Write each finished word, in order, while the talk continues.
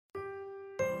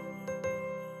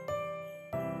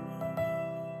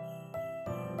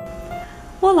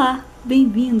Olá,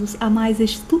 bem-vindos a mais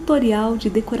este tutorial de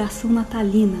decoração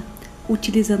natalina,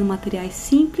 utilizando materiais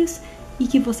simples e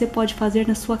que você pode fazer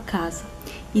na sua casa.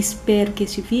 Espero que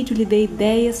este vídeo lhe dê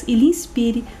ideias e lhe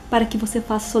inspire para que você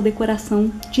faça sua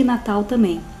decoração de Natal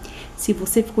também. Se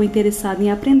você ficou interessado em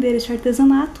aprender este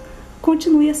artesanato,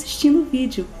 continue assistindo o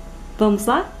vídeo. Vamos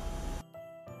lá?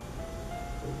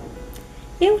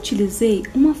 Eu utilizei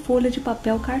uma folha de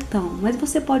papel cartão, mas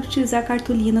você pode utilizar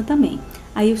cartolina também.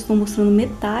 Aí eu estou mostrando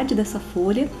metade dessa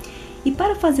folha. E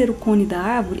para fazer o cone da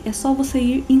árvore, é só você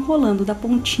ir enrolando da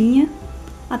pontinha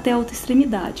até a outra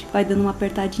extremidade. Vai dando uma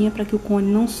apertadinha para que o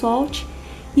cone não solte.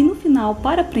 E no final,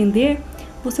 para prender,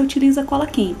 você utiliza cola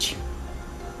quente.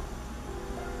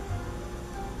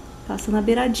 Passa na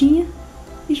beiradinha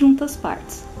e junta as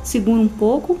partes. Segura um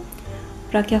pouco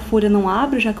para que a folha não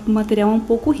abra, já que o material é um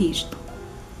pouco rígido.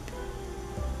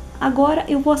 Agora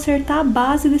eu vou acertar a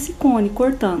base desse cone,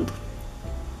 cortando.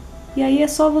 E aí é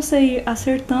só você ir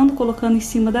acertando, colocando em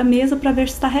cima da mesa para ver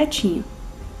se está retinho.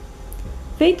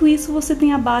 Feito isso, você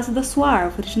tem a base da sua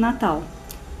árvore de Natal.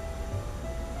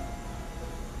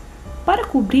 Para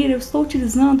cobrir, eu estou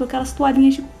utilizando aquelas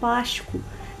toalhinhas de plástico,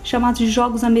 chamadas de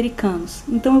jogos americanos.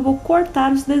 Então eu vou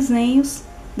cortar os desenhos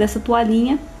dessa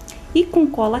toalhinha e com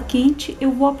cola quente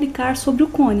eu vou aplicar sobre o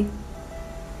cone.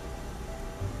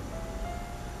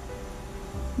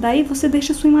 Daí você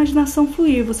deixa a sua imaginação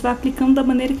fluir, você vai aplicando da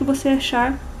maneira que você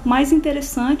achar mais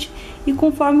interessante e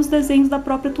conforme os desenhos da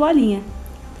própria toalhinha.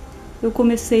 Eu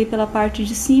comecei pela parte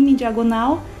de cima em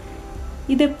diagonal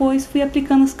e depois fui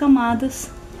aplicando as camadas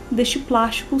deste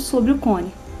plástico sobre o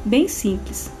cone, bem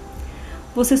simples.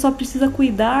 Você só precisa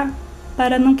cuidar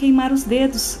para não queimar os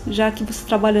dedos, já que você está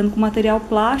trabalhando com material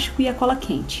plástico e a cola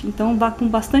quente. Então vá com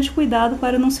bastante cuidado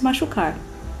para não se machucar.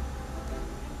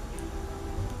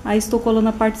 Aí estou colando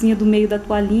a partezinha do meio da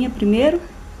toalhinha primeiro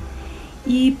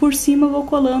e por cima eu vou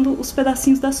colando os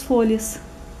pedacinhos das folhas.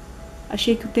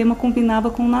 Achei que o tema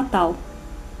combinava com o Natal.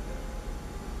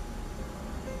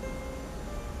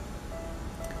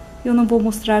 Eu não vou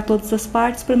mostrar todas as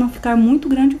partes para não ficar muito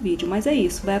grande o vídeo, mas é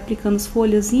isso. Vai aplicando as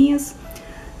folhazinhas,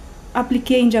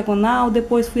 apliquei em diagonal,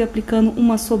 depois fui aplicando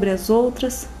umas sobre as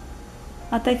outras,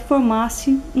 até que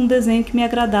formasse um desenho que me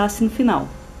agradasse no final.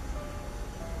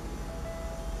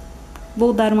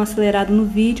 Vou dar uma acelerada no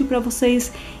vídeo para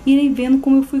vocês irem vendo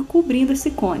como eu fui cobrindo esse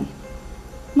cone.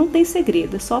 Não tem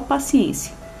segredo, é só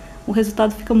paciência. O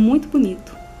resultado fica muito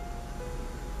bonito.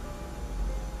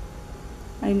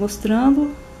 Aí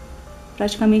mostrando,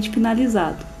 praticamente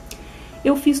finalizado.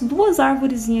 Eu fiz duas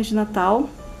arvorezinhas de Natal.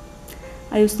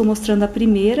 Aí eu estou mostrando a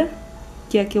primeira,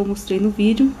 que é a que eu mostrei no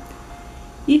vídeo.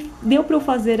 E deu para eu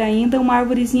fazer ainda uma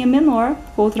arvorezinha menor,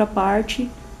 com outra parte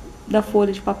da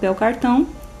folha de papel cartão.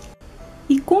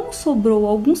 E como sobrou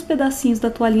alguns pedacinhos da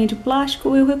toalhinha de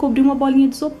plástico, eu recobri uma bolinha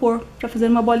de isopor, para fazer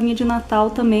uma bolinha de Natal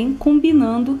também,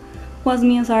 combinando com as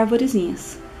minhas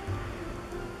arvorezinhas.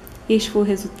 Este foi o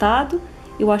resultado,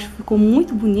 eu acho que ficou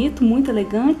muito bonito, muito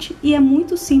elegante e é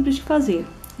muito simples de fazer.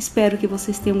 Espero que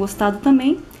vocês tenham gostado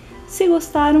também. Se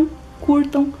gostaram,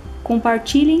 curtam,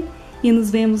 compartilhem e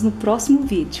nos vemos no próximo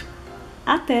vídeo.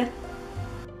 Até!